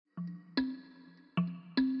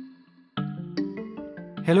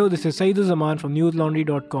Hello, this is Saidu Zaman from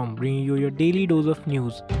newslaundry.com bringing you your daily dose of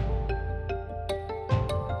news.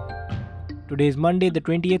 Today is Monday, the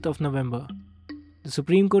 20th of November. The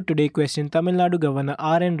Supreme Court today questioned Tamil Nadu Governor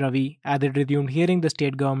R.N. Ravi as it resumed hearing the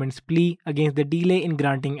state government's plea against the delay in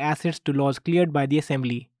granting assets to laws cleared by the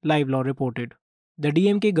Assembly, Live Law reported. The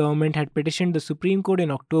DMK government had petitioned the Supreme Court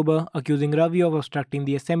in October accusing Ravi of obstructing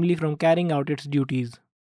the Assembly from carrying out its duties.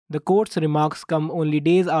 The court's remarks come only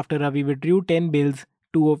days after Ravi withdrew 10 bills,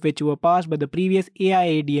 two of which were passed by the previous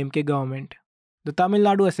AIA-DMK government. The Tamil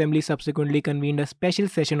Nadu Assembly subsequently convened a special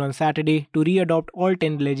session on Saturday to re-adopt all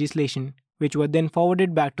 10 legislation, which were then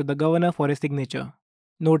forwarded back to the governor for his signature.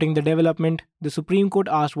 Noting the development, the Supreme Court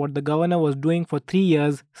asked what the governor was doing for 3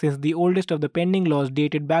 years since the oldest of the pending laws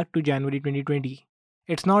dated back to January 2020.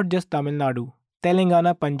 It's not just Tamil Nadu.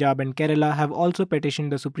 Telangana, Punjab and Kerala have also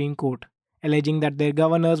petitioned the Supreme Court, alleging that their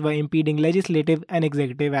governors were impeding legislative and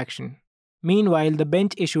executive action. Meanwhile, the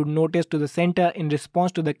bench issued notice to the centre in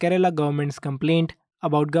response to the Kerala government's complaint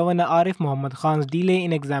about Governor Arif Muhammad Khan's delay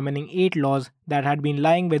in examining 8 laws that had been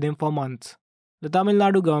lying with him for months. The Tamil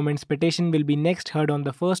Nadu government's petition will be next heard on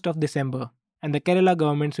the 1st of December, and the Kerala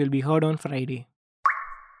government's will be heard on Friday.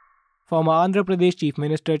 Former Andhra Pradesh Chief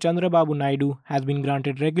Minister Chandrababu Naidu has been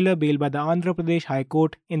granted regular bail by the Andhra Pradesh High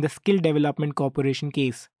Court in the Skill Development Corporation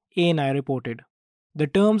case, ANI reported. The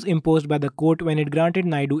terms imposed by the court when it granted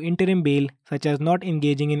Naidu interim bail, such as not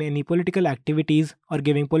engaging in any political activities or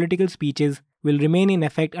giving political speeches, will remain in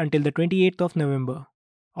effect until the 28th of November.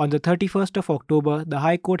 On the 31st of October, the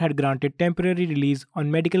High Court had granted temporary release on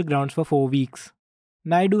medical grounds for 4 weeks.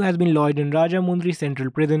 Naidu has been lodged in Rajahmundry Central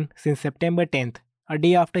Prison since September 10th, a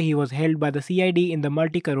day after he was held by the CID in the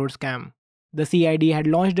multi-crore scam. The CID had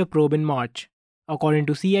launched a probe in March. According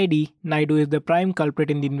to CID, Naidu is the prime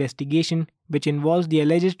culprit in the investigation, which involves the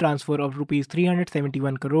alleged transfer of Rs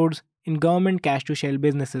 371 crores in government cash to shell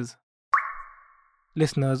businesses.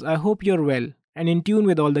 Listeners, I hope you're well and in tune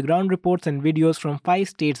with all the ground reports and videos from 5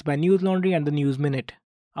 states by News Laundry and the News Minute.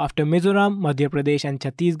 After Mizoram, Madhya Pradesh and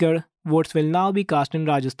Chhattisgarh, votes will now be cast in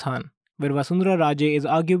Rajasthan, where Vasundhara Raje is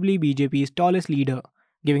arguably BJP's tallest leader,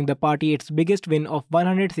 giving the party its biggest win of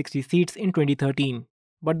 160 seats in 2013.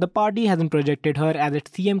 But the party hasn't projected her as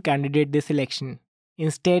its CM candidate this election.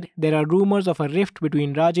 Instead, there are rumors of a rift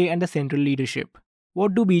between Raje and the central leadership.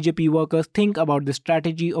 What do BJP workers think about the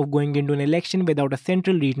strategy of going into an election without a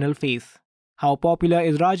central regional face? How popular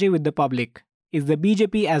is Raje with the public? Is the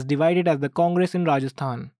BJP as divided as the Congress in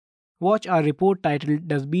Rajasthan? Watch our report titled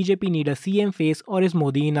 "Does BJP need a CM face or is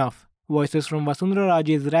Modi enough?" Voices from Vasundhara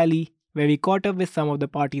Raje's rally, where we caught up with some of the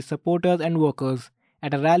party's supporters and workers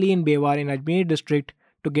at a rally in Bewar in Ajmer district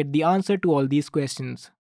to get the answer to all these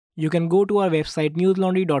questions. You can go to our website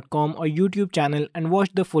newslaundry.com or YouTube channel and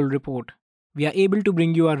watch the full report. We are able to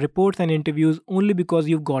bring you our reports and interviews only because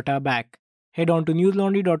you've got our back. Head on to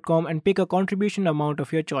newslaundry.com and pick a contribution amount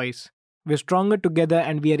of your choice. We're stronger together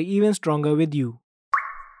and we are even stronger with you.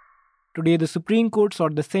 Today, the Supreme Court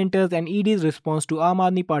sought the centre's and ED's response to Aam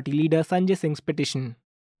Aadmi Party leader Sanjay Singh's petition.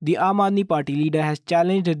 The Aam Aadmi Party leader has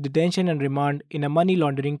challenged his detention and remand in a money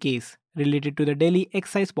laundering case related to the Delhi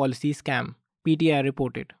excise policy scam, PTI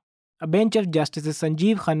reported. A bench of Justices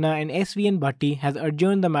Sanjeev Khanna and SVN Bhatti has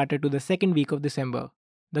adjourned the matter to the second week of December.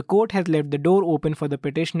 The court has left the door open for the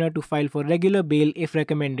petitioner to file for regular bail if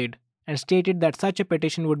recommended, and stated that such a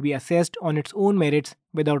petition would be assessed on its own merits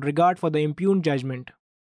without regard for the impugned judgment.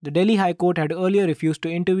 The Delhi High Court had earlier refused to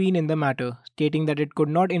intervene in the matter, stating that it could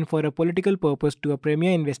not infer a political purpose to a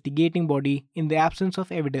premier investigating body in the absence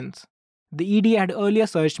of evidence. The ED had earlier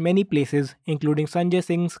searched many places, including Sanjay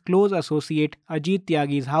Singh's close associate Ajit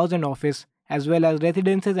Tyagi's house and office, as well as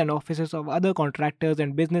residences and offices of other contractors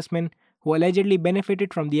and businessmen who allegedly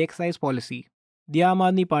benefited from the excise policy. The Aam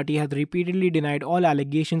Aadmi Party has repeatedly denied all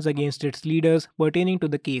allegations against its leaders pertaining to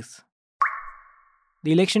the case.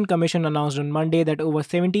 The Election Commission announced on Monday that over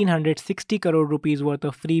 1,760 crore rupees worth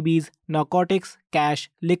of freebies, narcotics, cash,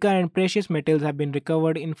 liquor and precious metals have been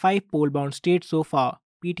recovered in 5 poll-bound states so far,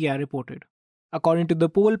 PTI reported. According to the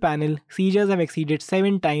poll panel, seizures have exceeded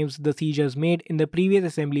 7 times the seizures made in the previous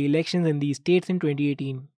assembly elections in these states in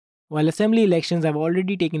 2018. While assembly elections have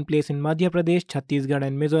already taken place in Madhya Pradesh, Chhattisgarh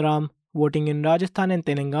and Mizoram, voting in Rajasthan and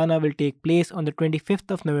Telangana will take place on the 25th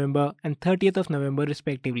of November and 30th of November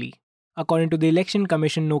respectively. According to the Election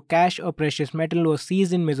Commission, no cash or precious metal was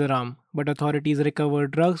seized in Mizoram, but authorities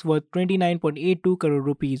recovered drugs worth 29.82 crore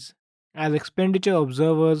rupees. As expenditure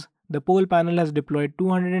observers, the poll panel has deployed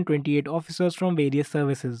 228 officers from various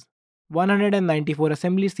services. 194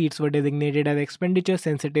 assembly seats were designated as expenditure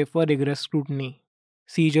sensitive for rigorous scrutiny.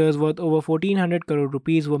 Seizures worth over 1,400 crore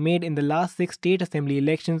rupees were made in the last 6 state assembly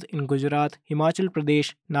elections in Gujarat, Himachal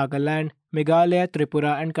Pradesh, Nagaland, Meghalaya,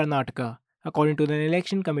 Tripura and Karnataka, according to the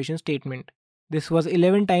Election Commission statement. This was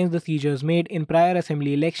 11 times the seizures made in prior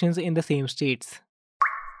assembly elections in the same states.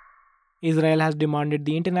 Israel has demanded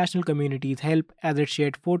the international community's help as it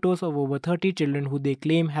shared photos of over 30 children who they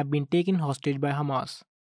claim have been taken hostage by Hamas.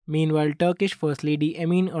 Meanwhile, Turkish First Lady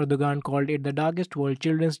Emin Erdogan called it the darkest World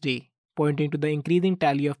Children's Day, pointing to the increasing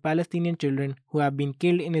tally of Palestinian children who have been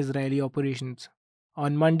killed in Israeli operations.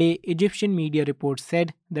 On Monday, Egyptian media reports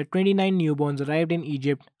said that 29 newborns arrived in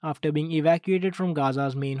Egypt after being evacuated from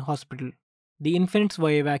Gaza's main hospital. The infants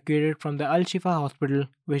were evacuated from the Al-Shifa hospital,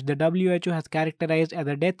 which the WHO has characterized as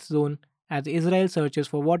a death zone, as Israel searches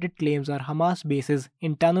for what it claims are Hamas bases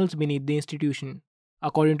in tunnels beneath the institution.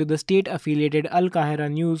 According to the state-affiliated Al Qahira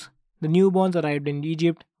News, the newborns arrived in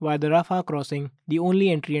Egypt via the Rafah crossing, the only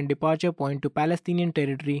entry and departure point to Palestinian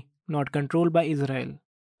territory not controlled by Israel.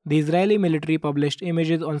 The Israeli military published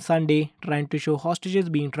images on Sunday trying to show hostages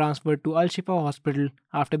being transferred to Al-Shifa hospital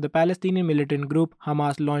after the Palestinian militant group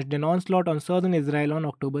Hamas launched an onslaught on southern Israel on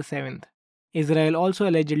October 7th. Israel also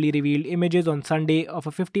allegedly revealed images on Sunday of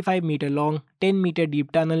a 55-meter-long,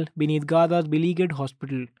 10-meter-deep tunnel beneath Gaza's beleaguered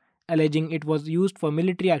hospital, alleging it was used for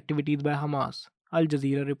military activities by Hamas, Al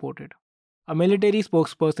Jazeera reported. A military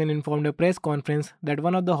spokesperson informed a press conference that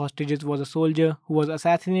one of the hostages was a soldier who was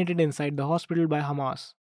assassinated inside the hospital by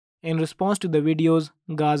Hamas. In response to the videos,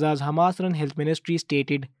 Gaza's Hamas-run health ministry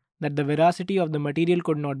stated that the veracity of the material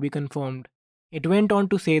could not be confirmed. It went on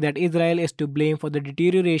to say that Israel is to blame for the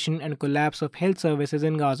deterioration and collapse of health services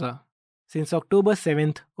in Gaza. Since October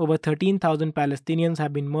 7th, over 13,000 Palestinians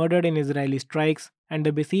have been murdered in Israeli strikes, and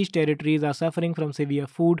the besieged territories are suffering from severe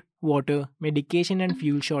food, water, medication and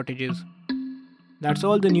fuel shortages. That's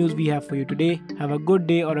all the news we have for you today. Have a good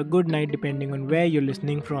day or a good night depending on where you're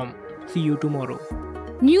listening from. See you tomorrow.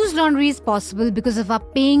 News Laundry is possible because of our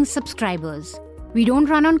paying subscribers. We don't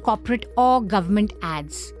run on corporate or government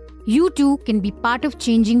ads. You too can be part of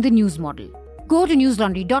changing the news model. Go to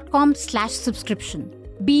newslaundry.com/subscription.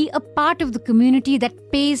 Be a part of the community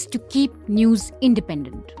that pays to keep news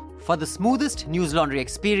independent. For the smoothest News Laundry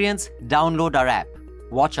experience, download our app.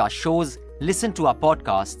 Watch our shows, listen to our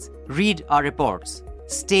podcasts, read our reports.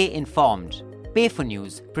 Stay informed. Pay for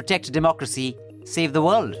news, protect democracy, save the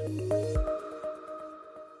world.